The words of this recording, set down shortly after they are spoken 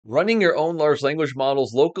Running your own large language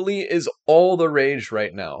models locally is all the rage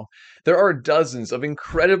right now. There are dozens of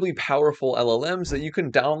incredibly powerful LLMs that you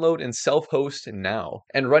can download and self host now.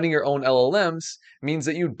 And running your own LLMs means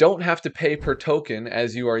that you don't have to pay per token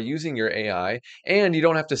as you are using your AI, and you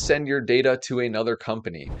don't have to send your data to another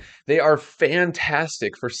company. They are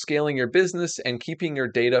fantastic for scaling your business and keeping your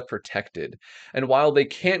data protected. And while they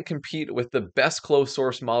can't compete with the best closed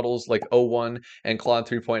source models like O1 and Claude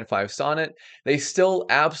 3.5 Sonnet, they still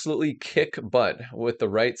absolutely kick butt with the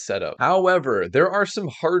right setup. However, there are some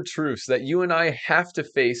hard truths that you and I have to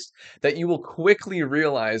face that you will quickly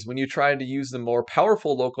realize when you try to use the more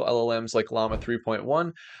powerful local LLMs like Llama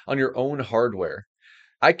 3.1 on your own hardware.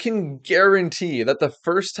 I can guarantee that the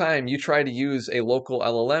first time you try to use a local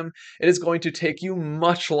LLM, it is going to take you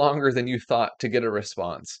much longer than you thought to get a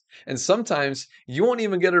response. And sometimes you won't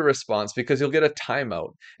even get a response because you'll get a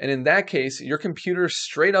timeout. And in that case, your computer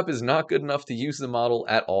straight up is not good enough to use the model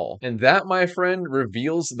at all. And that, my friend,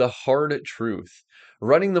 reveals the hard truth.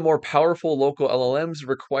 Running the more powerful local LLMs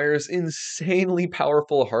requires insanely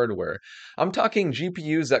powerful hardware. I'm talking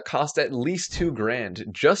GPUs that cost at least 2 grand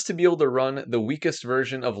just to be able to run the weakest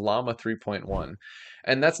version of Llama 3.1.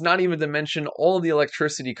 And that's not even to mention all of the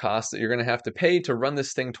electricity costs that you're going to have to pay to run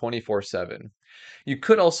this thing 24/7. You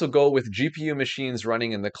could also go with GPU machines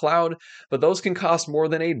running in the cloud, but those can cost more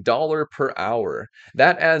than $1 per hour.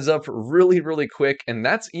 That adds up really, really quick, and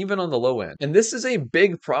that's even on the low end. And this is a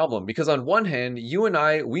big problem because, on one hand, you and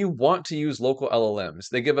I, we want to use local LLMs.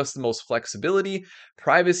 They give us the most flexibility,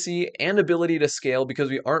 privacy, and ability to scale because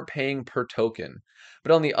we aren't paying per token.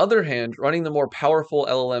 But on the other hand, running the more powerful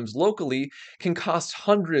LLMs locally can cost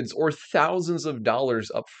hundreds or thousands of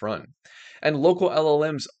dollars up front. And local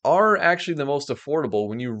LLMs are actually the most affordable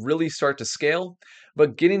when you really start to scale,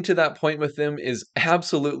 but getting to that point with them is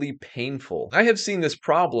absolutely painful. I have seen this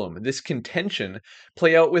problem, this contention,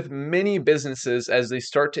 play out with many businesses as they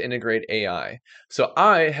start to integrate AI. So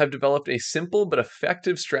I have developed a simple but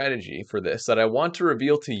effective strategy for this that I want to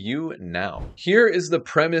reveal to you now. Here is the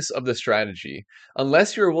premise of the strategy.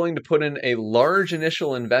 Unless you're willing to put in a large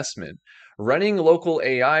initial investment, running local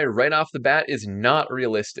AI right off the bat is not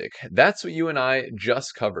realistic. That's what you and I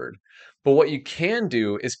just covered. But what you can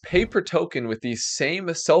do is pay per token with these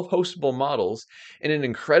same self hostable models in an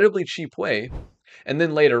incredibly cheap way. And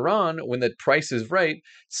then later on, when the price is right,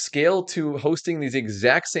 scale to hosting these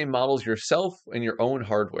exact same models yourself in your own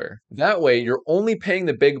hardware. That way, you're only paying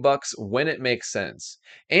the big bucks when it makes sense.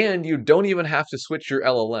 And you don't even have to switch your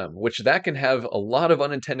LLM, which that can have a lot of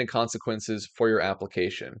unintended consequences for your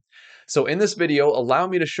application. So in this video, allow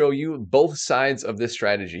me to show you both sides of this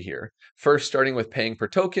strategy here. First, starting with paying per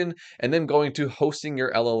token, and then going to hosting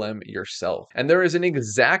your LLM yourself. And there is an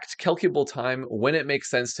exact calculable time when it makes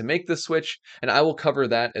sense to make the switch, and I will cover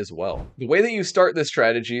that as well. The way that you start this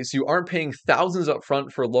strategy so you aren't paying thousands up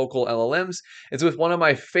front for local LLMs is with one of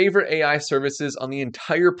my favorite AI services on the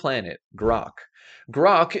entire planet, Groq.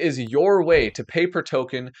 Groq is your way to pay per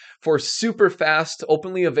token for super fast,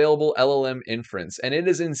 openly available LLM inference, and it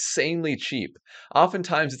is insanely cheap.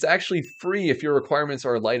 Oftentimes, it's actually free if your requirements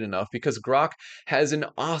are light enough because Groq has an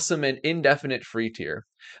awesome and indefinite free tier.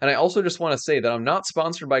 And I also just want to say that I'm not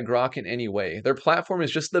sponsored by Groq in any way. Their platform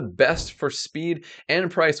is just the best for speed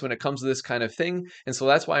and price when it comes to this kind of thing, and so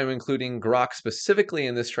that's why I'm including Groq specifically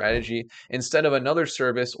in this strategy instead of another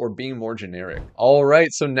service or being more generic. All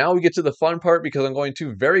right, so now we get to the fun part because I'm going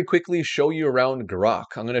to very quickly show you around Groq.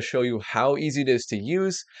 I'm going to show you how easy it is to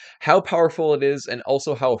use, how powerful it is, and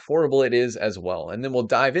also how affordable it is as well. And then we'll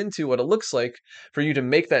dive into what it looks like for you to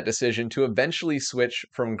make that decision to eventually switch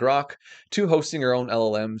from Groq to hosting your own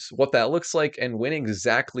LLMs, what that looks like, and when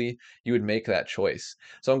exactly you would make that choice.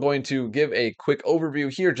 So I'm going to give a quick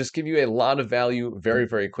overview here, just give you a lot of value very,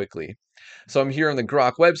 very quickly. So I'm here on the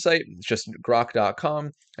Groq website, it's just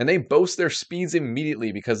groq.com, and they boast their speeds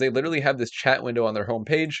immediately because they literally have this chat window on their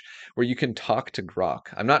homepage where you can talk to Groq.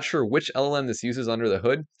 I'm not sure which LLM this uses under the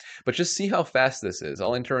hood, but just see how fast this is.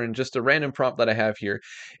 I'll enter in just a random prompt that I have here.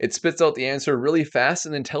 It spits out the answer really fast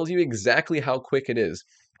and then tells you exactly how quick it is.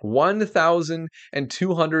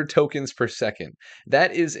 1,200 tokens per second.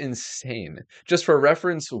 That is insane. Just for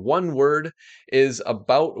reference, one word is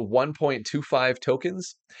about 1.25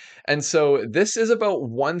 tokens. And so this is about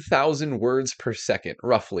 1,000 words per second,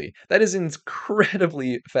 roughly. That is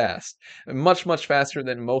incredibly fast, much, much faster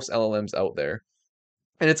than most LLMs out there.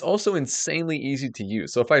 And it's also insanely easy to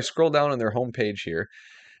use. So if I scroll down on their homepage here,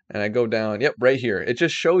 and I go down, yep, right here. It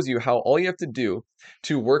just shows you how all you have to do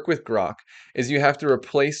to work with Groq is you have to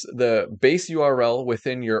replace the base URL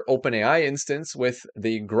within your OpenAI instance with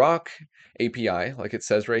the Groq API, like it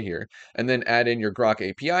says right here, and then add in your Groq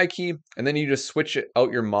API key, and then you just switch it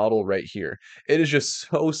out your model right here. It is just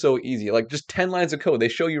so easy. Like just 10 lines of code. They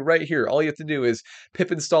show you right here. All you have to do is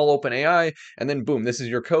pip install OpenAI, and then boom, this is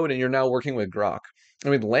your code, and you're now working with Groq. And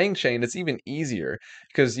with LangChain, it's even easier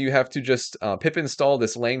because you have to just pip install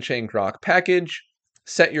this LangChain Groq package,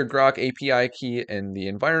 set your Groq API key in the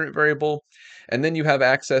environment variable, and then you have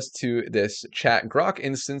access to this chat Groq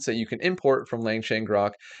instance that you can import from LangChain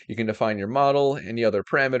Groq. You can define your model, any other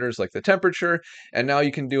parameters like the temperature, and now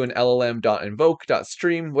you can do an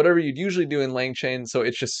llm.invoke.stream, whatever you'd usually do in LangChain. So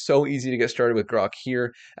it's just so easy to get started with Groq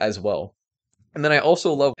here as well. And then I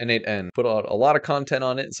also love N8N, put out a lot of content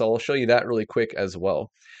on it, so I'll show you that really quick as well.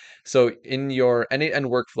 So in your N8N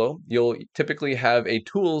workflow, you'll typically have a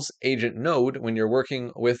tools agent node when you're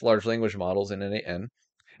working with large language models in N8N.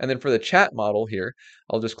 And then for the chat model here,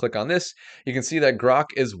 I'll just click on this. You can see that Groq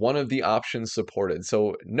is one of the options supported.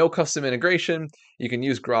 So no custom integration. You can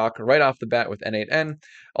use Groq right off the bat with N8N.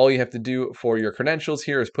 All you have to do for your credentials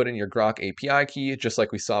here is put in your Groq API key, just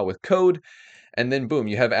like we saw with code. And then boom,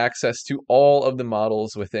 you have access to all of the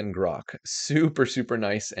models within Groq. Super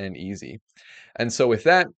nice and easy. And so with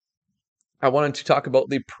that, I wanted to talk about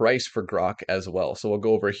the price for Groq as well. So we'll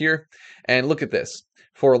go over here and look at this.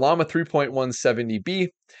 For Llama 3.170B,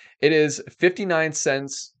 it is 59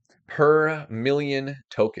 cents per million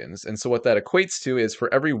tokens. And so what that equates to is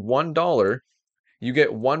for every $1, you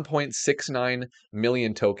get 1.69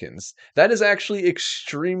 million tokens. That is actually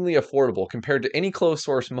extremely affordable compared to any closed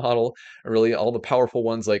source model, really all the powerful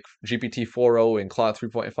ones like GPT-4o and Claude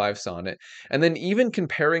 3.5 Sonnet. And then even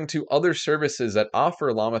comparing to other services that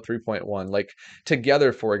offer Llama 3.1, like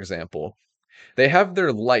Together, for example. They have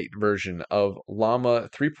their light version of Llama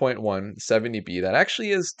 3.1 70B that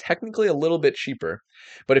actually is technically a little bit cheaper.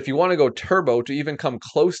 But if you want to go turbo to even come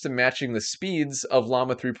close to matching the speeds of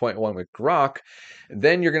Llama 3.1 with Groq,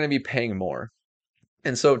 then you're going to be paying more.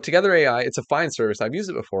 And so Together AI, it's a fine service. I've used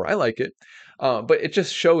it before. I like it. But it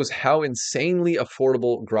just shows how insanely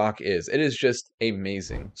affordable Groq is. It is just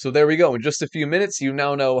amazing. So there we go. In just a few minutes, you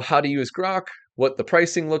now know how to use Groq, what the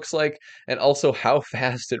pricing looks like, and also how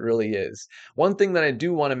fast it really is. One thing that I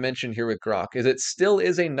do want to mention here with Groq is it still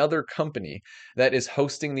is another company that is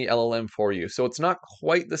hosting the LLM for you. So it's not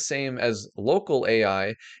quite the same as Local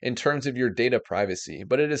AI in terms of your data privacy,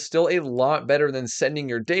 but it is still a lot better than sending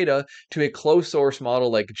your data to a closed source model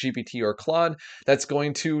like GPT or Claude that's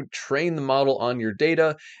going to train the model on your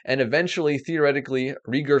data and eventually theoretically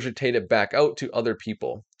regurgitate it back out to other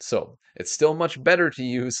people. So it's still much better to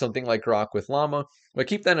use something like Groq with Llama, but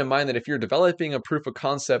keep that in mind that if you're developing a proof of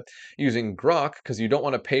concept using Groq because you don't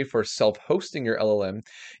want to pay for self-hosting your LLM,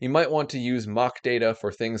 you might want to use mock data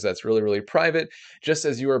for things that's really private, just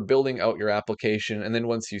as you are building out your application. And then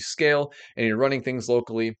once you scale and you're running things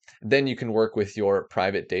locally, then you can work with your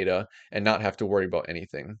private data and not have to worry about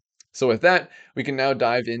anything. So with that, we can now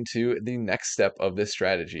dive into the next step of this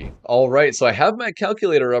strategy. All right, so I have my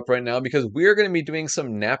calculator up right now because we're going to be doing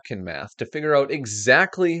some napkin math to figure out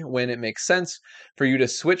exactly when it makes sense for you to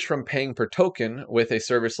switch from paying per token with a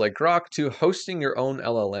service like Groq to hosting your own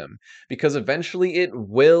LLM. Because eventually it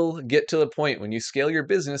will get to the point when you scale your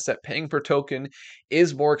business that paying per token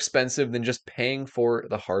is more expensive than just paying for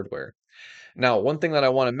the hardware. Now, one thing that I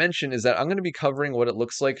want to mention is that I'm going to be covering what it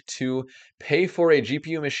looks like to pay for a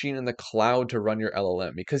GPU machine in the cloud to run your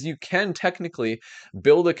LLM, because you can technically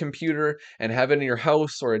build a computer and have it in your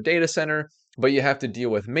house or a data center, but you have to deal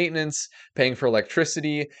with maintenance, paying for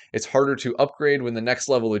electricity. It's harder to upgrade when the next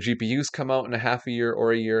level of GPUs come out in a half a year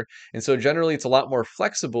or a year. And so generally it's a lot more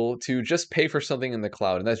flexible to just pay for something in the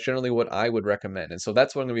cloud. And that's generally what I would recommend. And so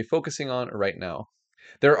that's what I'm going to be focusing on right now.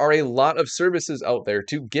 There are a lot of services out there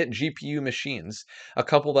to get GPU machines. A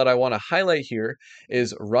couple that I want to highlight here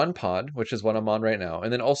is RunPod, which is what I'm on right now,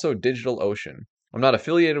 and then also DigitalOcean. I'm not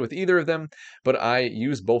affiliated with either of them, but I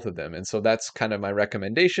use both of them. And so that's kind of my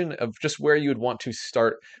recommendation of just where you would want to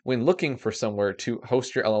start when looking for somewhere to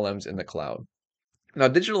host your LLMs in the cloud. Now,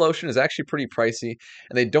 DigitalOcean is actually pretty pricey,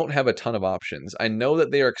 and they don't have a ton of options. I know that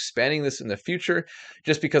they are expanding this in the future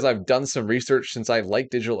just because I've done some research since I like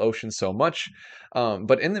DigitalOcean so much.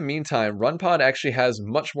 But in the meantime, RunPod actually has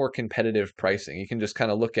much more competitive pricing. You can just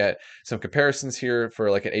kind of look at some comparisons here for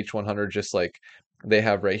like an H100, just like they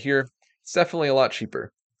have right here. It's definitely a lot cheaper.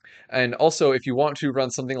 And also, if you want to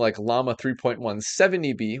run something like Llama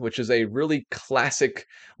 3.170B, which is a really classic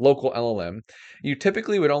local LLM, you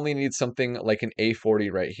typically would only need something like an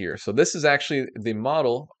A40 right here. So this is actually the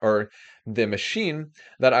model or the machine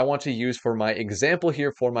that I want to use for my example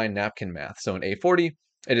here for my napkin math. So an A40,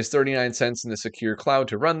 it is 39 cents in the secure cloud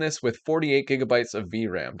to run this with 48 gigabytes of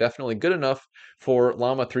VRAM. Definitely good enough for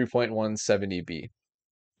Llama 3.170B.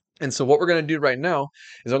 And so what we're going to do right now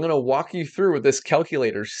is I'm going to walk you through with this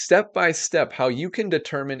calculator step by step how you can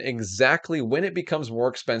determine exactly when it becomes more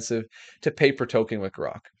expensive to pay per token with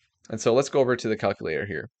Groq. And so let's go over to the calculator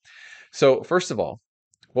here. So first of all,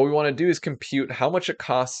 what we want to do is compute how much it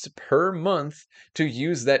costs per month to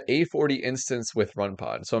use that A40 instance with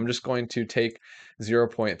RunPod. So I'm just going to take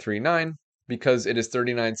 0.39 because it is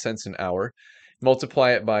 39 cents an hour,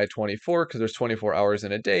 multiply it by 24 because there's 24 hours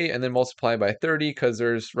in a day, and then multiply by 30 because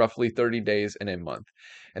there's roughly 30 days in a month.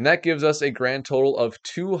 And that gives us a grand total of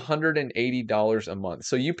 $280 a month.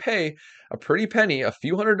 So you pay a pretty penny, a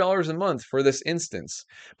few $100s a month for this instance.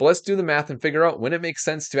 But let's do the math and figure out when it makes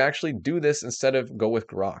sense to actually do this instead of go with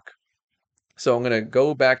Groq. So I'm going to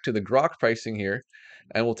go back to the Groq pricing here,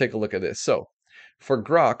 and we'll take a look at this. So for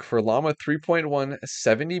Groq, for Llama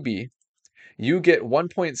 3.170B, you get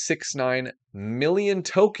 1.69 million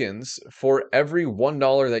tokens for every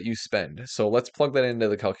 $1 that you spend. So let's plug that into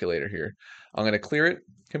the calculator here. I'm going to clear it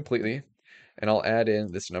completely, and I'll add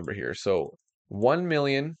in this number here. So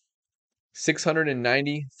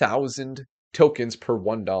 1,690,000 tokens per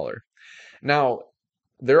 $1. Now,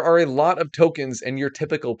 there are a lot of tokens in your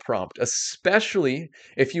typical prompt, especially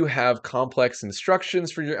if you have complex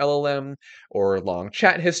instructions for your LLM or long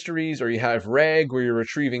chat histories, or you have RAG where you're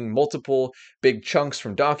retrieving multiple big chunks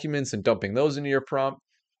from documents and dumping those into your prompt.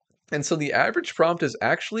 And so the average prompt is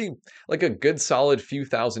actually like a good solid few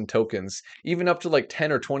thousand tokens, even up to like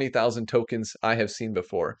 10 or 20,000 tokens I have seen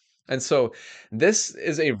before. And so this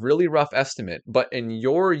is a really rough estimate, but in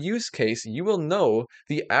your use case, you will know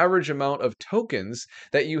the average amount of tokens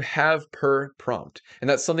that you have per prompt. And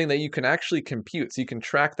that's something that you can actually compute. So you can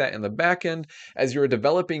track that in the back end as you're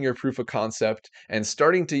developing your proof of concept and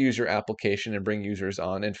starting to use your application and bring users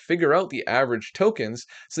on and figure out the average tokens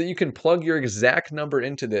so that you can plug your exact number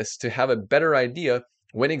into this to have a better idea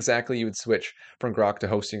when exactly you would switch from Groq to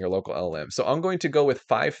hosting your local LLM. So I'm going to go with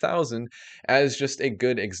 5,000 as just a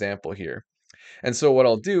good example here. And so what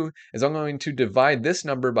I'll do is I'm going to divide this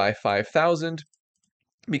number by 5,000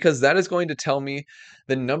 because that is going to tell me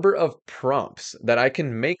the number of prompts that I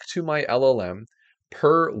can make to my LLM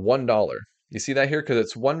per $1. You see that here? Because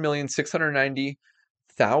it's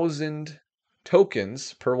 1,690,000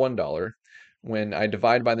 tokens per $1. When I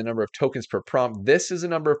divide by the number of tokens per prompt, this is the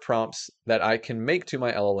number of prompts that I can make to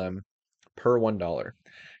my LLM per $1.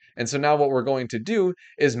 And so now what we're going to do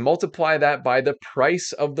is multiply that by the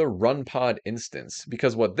price of the RunPod instance,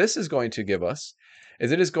 because what this is going to give us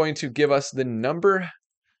is it is going to give us the number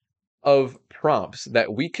of prompts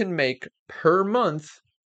that we can make per month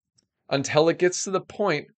until it gets to the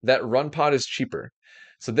point that RunPod is cheaper.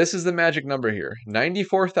 So this is the magic number here,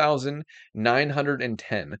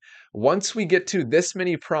 94,910. Once we get to this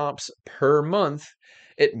many prompts per month,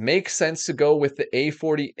 it makes sense to go with the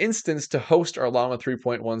A40 instance to host our Llama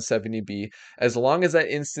 3.170B, as long as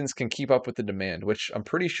that instance can keep up with the demand, which I'm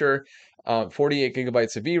pretty sure 48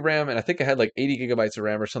 gigabytes of VRAM, and I think I had like 80 gigabytes of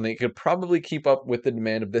RAM or something. It could probably keep up with the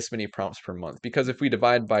demand of this many prompts per month, because if we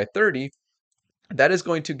divide by 30, that is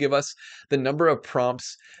going to give us the number of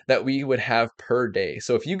prompts that we would have per day.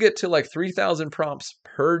 So if you get to like 3,000 prompts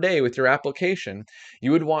per day with your application,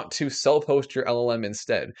 you would want to self-host your LLM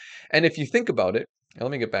instead. And if you think about it,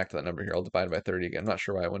 let me get back to that number here. I'll divide by 30 again. I'm not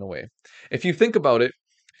sure why it went away. If you think about it,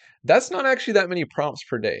 that's not actually that many prompts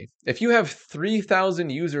per day. If you have 3,000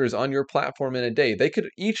 users on your platform in a day, they could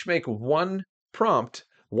each make one prompt,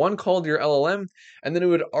 one call to your LLM, and then it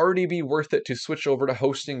would already be worth it to switch over to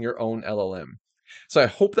hosting your own LLM. So I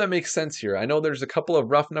hope that makes sense here. I know there's a couple of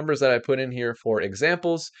rough numbers that I put in here for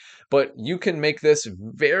examples, but you can make this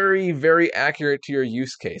very, very accurate to your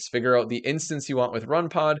use case. Figure out the instance you want with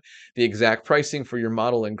RunPod, the exact pricing for your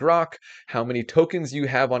model in Groq, how many tokens you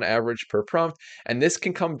have on average per prompt, and this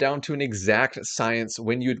can come down to an exact science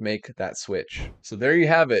when you'd make that switch. So there you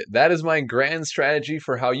have it. That is my grand strategy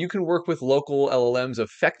for how you can work with local LLMs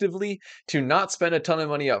effectively to not spend a ton of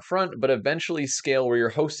money up front, but eventually scale where you're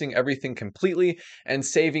hosting everything completely and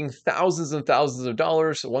saving thousands and thousands of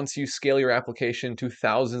dollars once you scale your application to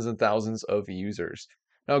thousands and thousands of users.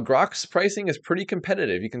 Now, Grok's pricing is pretty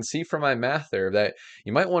competitive. You can see from my math there that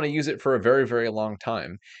you might want to use it for a very, very long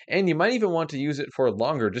time. And you might even want to use it for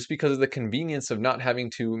longer just because of the convenience of not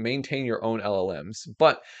having to maintain your own LLMs.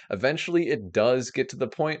 But eventually, it does get to the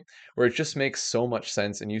point where it just makes so much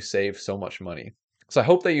sense and you save so much money. So I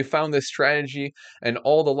hope that you found this strategy and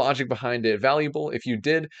all the logic behind it valuable. If you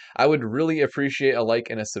did, I would really appreciate a like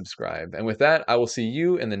and a subscribe. And with that, I will see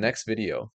you in the next video.